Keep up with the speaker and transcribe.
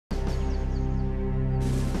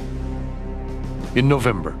In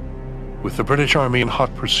November, with the British Army in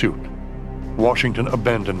hot pursuit, Washington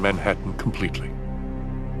abandoned Manhattan completely.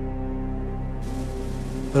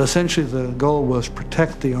 But essentially the goal was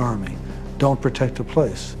protect the army, don't protect the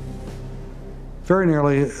place. Very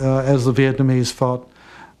nearly as the Vietnamese fought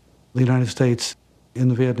the United States in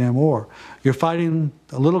the Vietnam War. You're fighting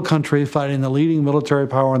a little country, fighting the leading military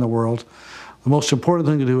power in the world. The most important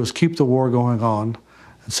thing to do is keep the war going on,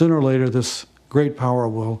 and sooner or later this great power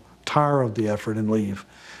will tire of the effort and leave.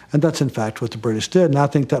 And that's in fact what the British did, and I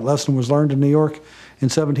think that lesson was learned in New York in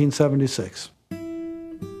 1776.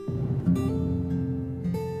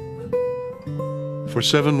 For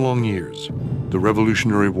 7 long years, the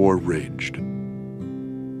Revolutionary War raged.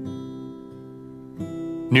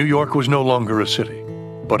 New York was no longer a city,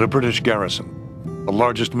 but a British garrison, the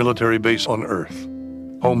largest military base on Earth,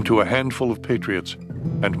 home to a handful of patriots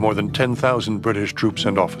and more than 10,000 British troops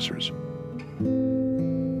and officers.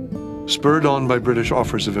 Spurred on by British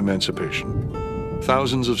offers of emancipation,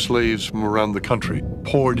 thousands of slaves from around the country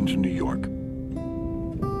poured into New York.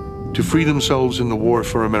 To free themselves in the war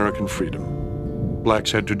for American freedom,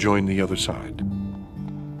 blacks had to join the other side.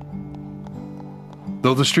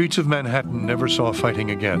 Though the streets of Manhattan never saw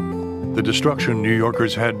fighting again, the destruction New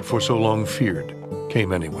Yorkers had for so long feared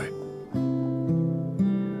came anyway.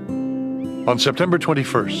 On September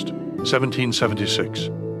 21st, 1776,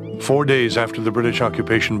 4 days after the British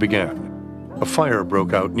occupation began, a fire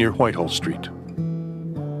broke out near Whitehall Street.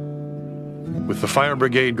 With the fire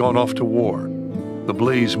brigade gone off to war, the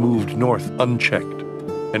blaze moved north unchecked,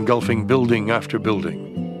 engulfing building after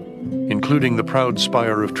building, including the proud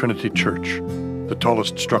spire of Trinity Church, the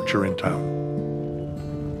tallest structure in town.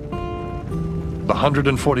 The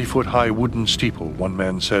 140-foot-high wooden steeple, one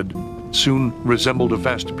man said, soon resembled a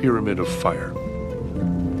vast pyramid of fire.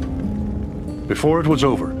 Before it was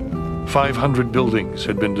over, 500 buildings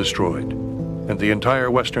had been destroyed, and the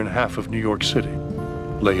entire western half of New York City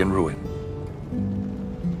lay in ruin.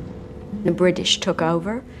 The British took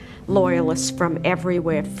over. Loyalists from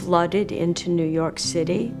everywhere flooded into New York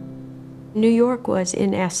City. New York was,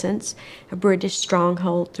 in essence, a British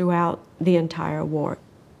stronghold throughout the entire war.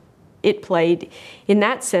 It played, in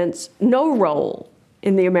that sense, no role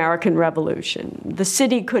in the American Revolution. The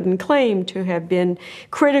city couldn't claim to have been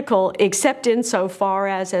critical, except insofar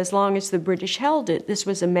as long as the British held it, this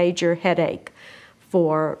was a major headache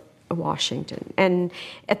for Washington. And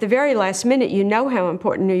at the very last minute, you know how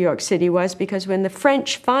important New York City was, because when the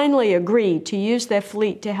French finally agreed to use their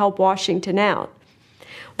fleet to help Washington out,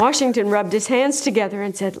 Washington rubbed his hands together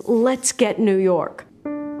and said, "Let's get New York."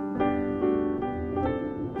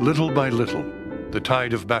 Little by little, the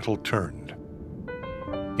tide of battle turned.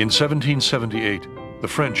 In 1778, the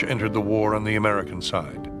French entered the war on the American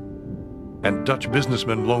side, and Dutch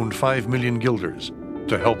businessmen loaned 5 million guilders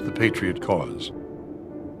to help the Patriot cause.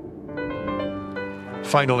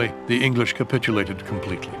 Finally, the English capitulated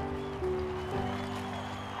completely.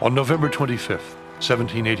 On November 25th,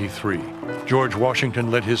 1783, George Washington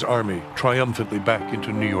led his army triumphantly back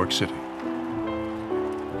into New York City.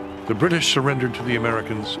 The British surrendered to the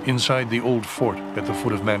Americans inside the old fort at the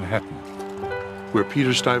foot of Manhattan, where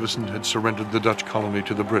Peter Stuyvesant had surrendered the Dutch colony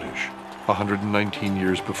to the British 119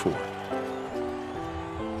 years before.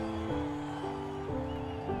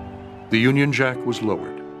 The Union Jack was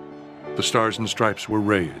lowered. The Stars and Stripes were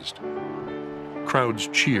raised. Crowds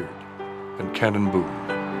cheered and cannon boomed.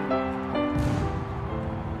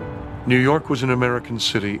 New York was an American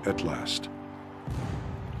city at last,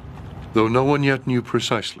 though no one yet knew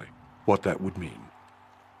precisely what that would mean.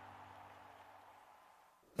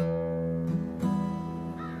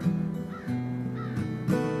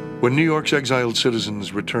 When New York's exiled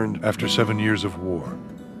citizens returned after 7 years of war,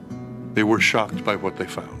 they were shocked by what they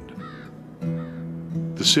found.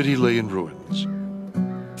 The city lay in ruins.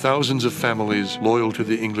 Thousands of families loyal to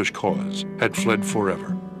the English cause had fled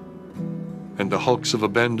forever, and the hulks of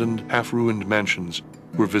abandoned, half-ruined mansions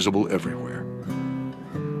were visible everywhere.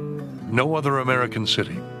 No other American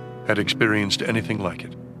city had experienced anything like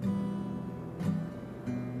it.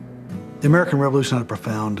 The American Revolution had a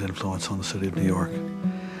profound influence on the city of New York.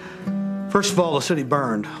 First of all, the city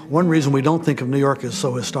burned. One reason we don't think of New York as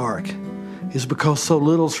so historic is because so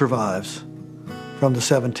little survives from the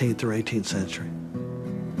 17th or 18th century.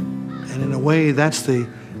 And in a way, that's the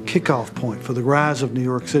kickoff point for the rise of New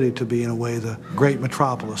York City to be, in a way, the great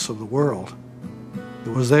metropolis of the world.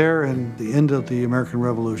 It was there in the end of the American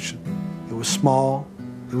Revolution. It was small,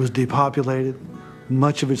 it was depopulated,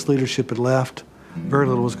 much of its leadership had left, very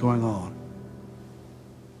little was going on.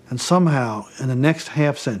 And somehow, in the next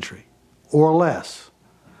half century, or less,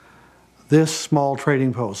 this small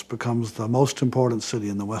trading post becomes the most important city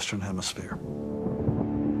in the Western Hemisphere.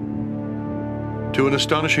 To an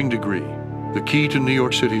astonishing degree, the key to New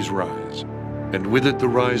York City's rise, and with it the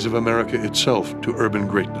rise of America itself to urban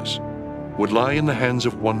greatness, would lie in the hands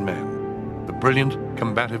of one man, the brilliant,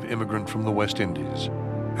 combative immigrant from the West Indies,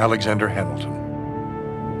 Alexander Hamilton.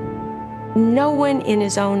 No one in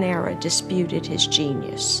his own era disputed his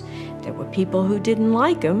genius. There were people who didn't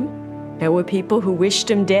like him. There were people who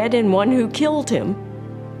wished him dead and one who killed him.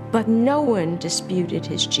 But no one disputed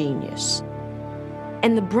his genius.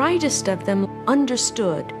 And the brightest of them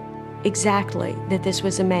understood exactly that this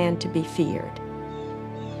was a man to be feared.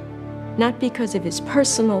 Not because of his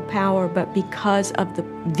personal power, but because of the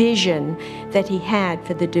vision that he had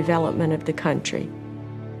for the development of the country.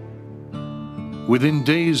 Within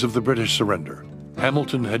days of the British surrender,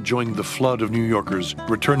 Hamilton had joined the flood of New Yorkers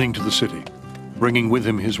returning to the city, bringing with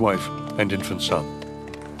him his wife and infant son.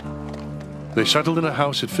 They settled in a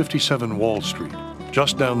house at 57 Wall Street,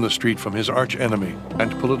 just down the street from his arch-enemy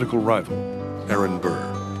and political rival, Aaron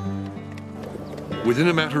Burr. Within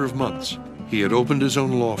a matter of months, he had opened his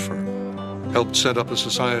own law firm, helped set up a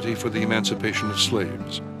society for the emancipation of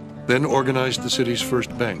slaves, then organized the city's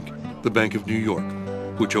first bank, the Bank of New York,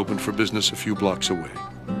 which opened for business a few blocks away.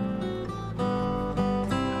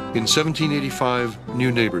 In 1785,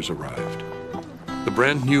 new neighbors arrived. The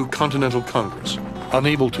brand new Continental Congress,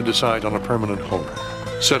 unable to decide on a permanent home,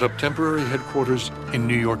 set up temporary headquarters in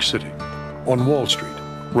New York City, on Wall Street,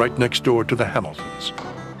 right next door to the Hamiltons.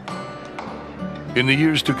 In the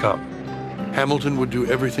years to come, Hamilton would do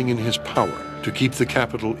everything in his power to keep the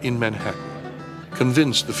capital in Manhattan,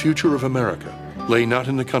 convinced the future of America lay not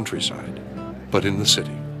in the countryside, but in the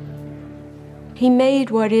city. He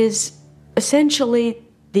made what is essentially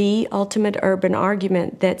the ultimate urban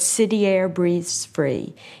argument that city air breathes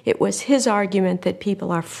free. It was his argument that people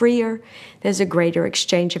are freer, there's a greater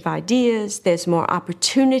exchange of ideas, there's more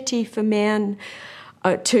opportunity for men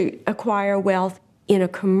to acquire wealth in a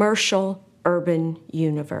commercial urban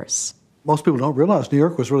universe. Most people don't realize New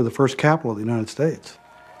York was really the first capital of the United States.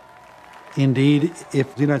 Indeed,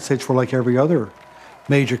 if the United States were like every other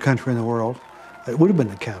major country in the world, it would have been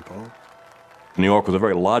the capital. New York was a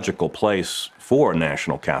very logical place for a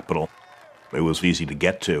national capital. It was easy to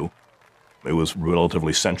get to. It was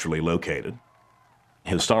relatively centrally located.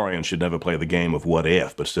 Historians should never play the game of what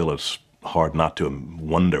if, but still it's hard not to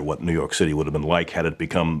wonder what New York City would have been like had it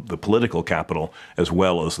become the political capital as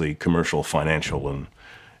well as the commercial, financial,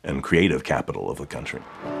 and creative capital of the country.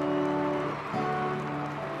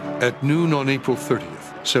 At noon on April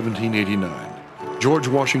 30th, 1789, George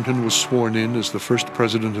Washington was sworn in as the first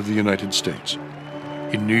president of the United States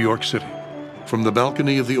in New York City, from the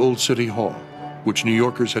balcony of the old City Hall, which New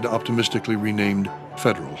Yorkers had optimistically renamed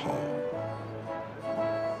Federal Hall.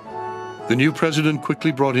 The new president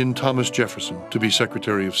quickly brought in Thomas Jefferson to be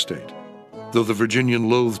Secretary of State, though the Virginian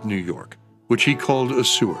loathed New York, which he called a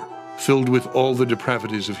sewer, filled with all the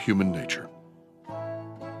depravities of human nature.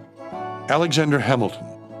 Alexander Hamilton,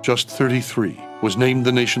 just 33, was named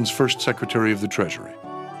the nation's first Secretary of the Treasury.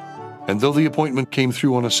 And though the appointment came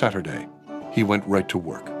through on a Saturday, he went right to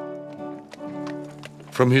work.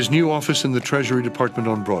 From his new office in the Treasury Department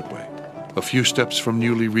on Broadway, a few steps from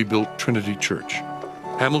newly rebuilt Trinity Church,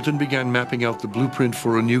 Hamilton began mapping out the blueprint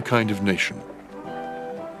for a new kind of nation.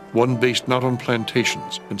 One based not on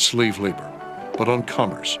plantations and slave labor, but on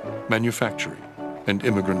commerce, manufacturing, and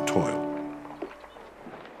immigrant toil.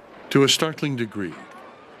 To a startling degree,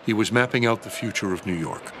 he was mapping out the future of New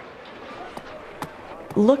York.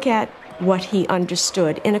 Look at what he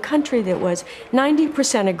understood in a country that was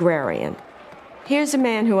 90% agrarian. Here's a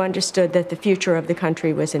man who understood that the future of the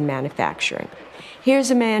country was in manufacturing. Here's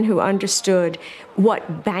a man who understood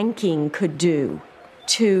what banking could do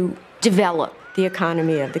to develop the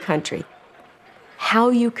economy of the country. How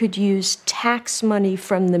you could use tax money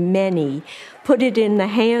from the many, put it in the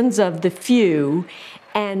hands of the few,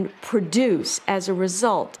 and produce, as a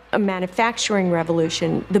result, a manufacturing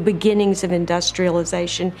revolution, the beginnings of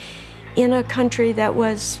industrialization in a country that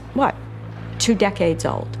was, 2 decades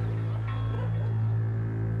old.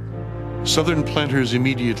 Southern planters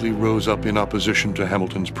immediately rose up in opposition to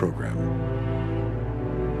Hamilton's program.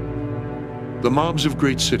 The mobs of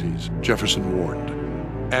great cities, Jefferson warned,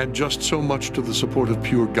 add just so much to the support of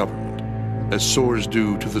pure government as sores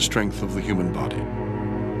do to the strength of the human body.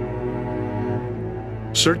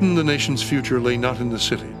 Certain the nation's future lay not in the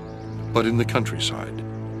city, but in the countryside,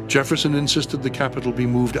 Jefferson insisted the capital be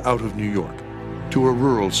moved out of New York to a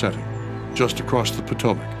rural setting, just across the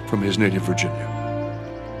Potomac from his native Virginia.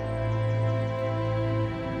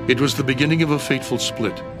 It was the beginning of a fateful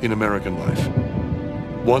split in American life.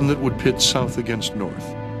 one that would pit South against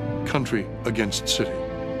North, country against city,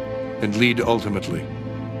 and lead ultimately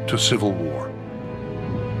to civil war.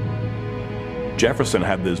 Jefferson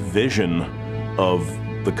had this vision of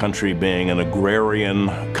the country being an agrarian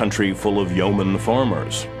country full of yeoman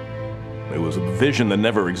farmers. It was a vision that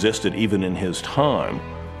never existed even in his time,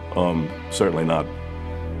 certainly not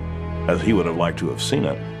as he would have liked to have seen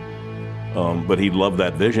it. But he loved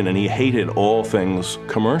that vision, and he hated all things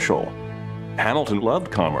commercial. Hamilton loved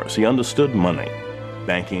commerce. He understood money,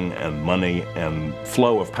 banking and money and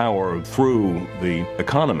flow of power through the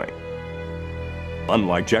economy.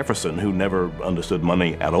 Unlike Jefferson, who never understood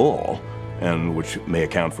money at all, and which may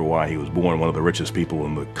account for why he was born one of the richest people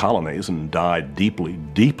in the colonies and died deeply,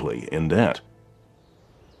 deeply in debt.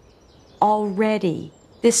 Already,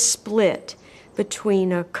 this split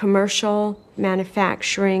between a commercial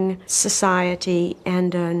manufacturing society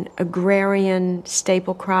and an agrarian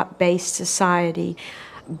staple crop-based society,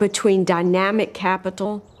 between dynamic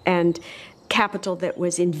capital and capital that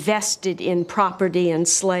was invested in property and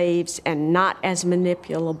slaves and not as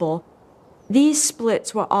manipulable. These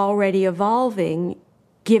splits were already evolving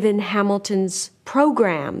given Hamilton's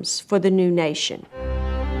programs for the new nation.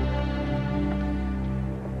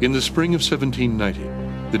 In the spring of 1790,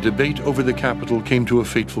 the debate over the capital came to a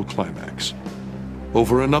fateful climax,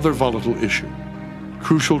 over another volatile issue,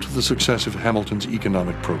 crucial to the success of Hamilton's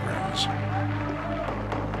economic programs.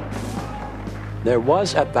 There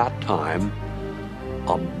was at that time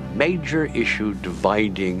a major issue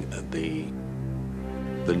dividing the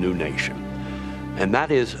new nation, and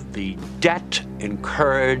that is the debt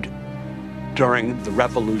incurred during the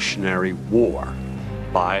Revolutionary War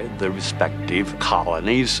by the respective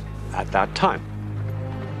colonies at that time.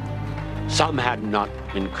 Some had not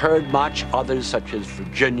incurred much, others, such as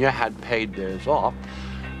Virginia, had paid theirs off.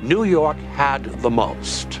 New York had the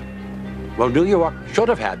most. Well, New York should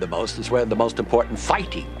have had the most. It's where the most important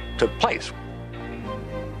fighting took place.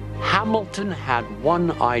 Hamilton had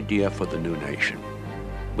one idea for the new nation,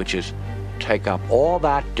 which is take up all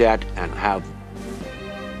that debt and have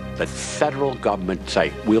the federal government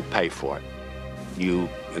say, we'll pay for it. You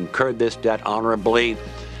incurred this debt honorably.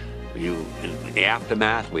 In the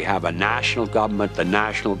aftermath, we have a national government. The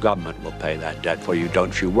national government will pay that debt for you.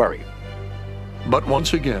 Don't you worry. But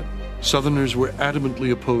once again, Southerners were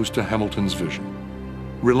adamantly opposed to Hamilton's vision,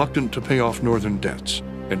 reluctant to pay off Northern debts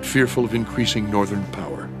and fearful of increasing Northern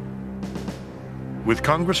power. With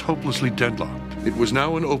Congress hopelessly deadlocked, it was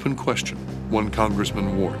now an open question, one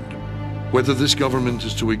congressman warned, whether this government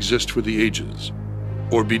is to exist for the ages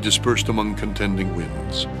or be dispersed among contending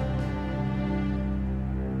winds.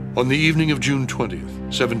 On the evening of June 20th,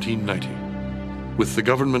 1790, with the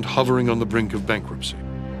government hovering on the brink of bankruptcy,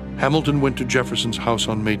 Hamilton went to Jefferson's house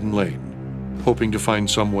on Maiden Lane, hoping to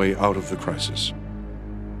find some way out of the crisis.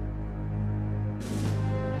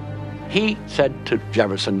 He said to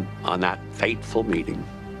Jefferson on that fateful meeting,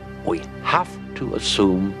 we have to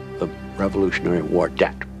assume the Revolutionary War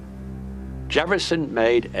debt. Jefferson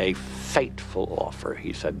made a fateful offer.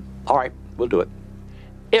 He said, all right, we'll do it.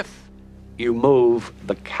 If you move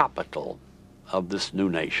the capital of this new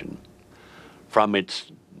nation from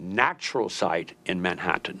its natural site in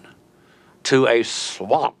Manhattan to a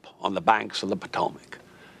swamp on the banks of the Potomac,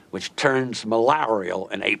 which turns malarial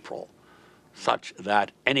in April, such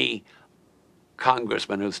that any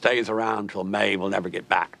congressman who stays around till May will never get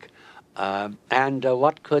back.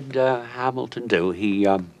 What could Hamilton do? He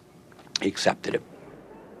accepted it.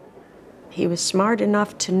 He was smart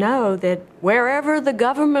enough to know that wherever the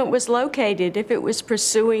government was located, if it was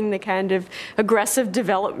pursuing the kind of aggressive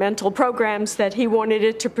developmental programs that he wanted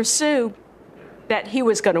it to pursue, that he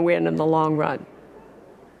was going to win in the long run.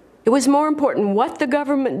 It was more important what the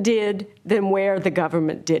government did than where the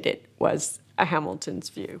government did it, was Hamilton's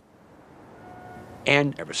view.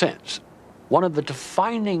 And ever since, one of the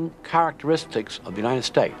defining characteristics of the United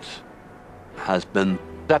States has been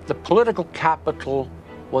that the political capital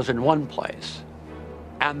was in one place,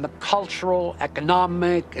 and the cultural,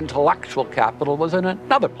 economic, intellectual capital was in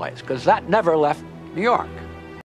another place, because that never left New York.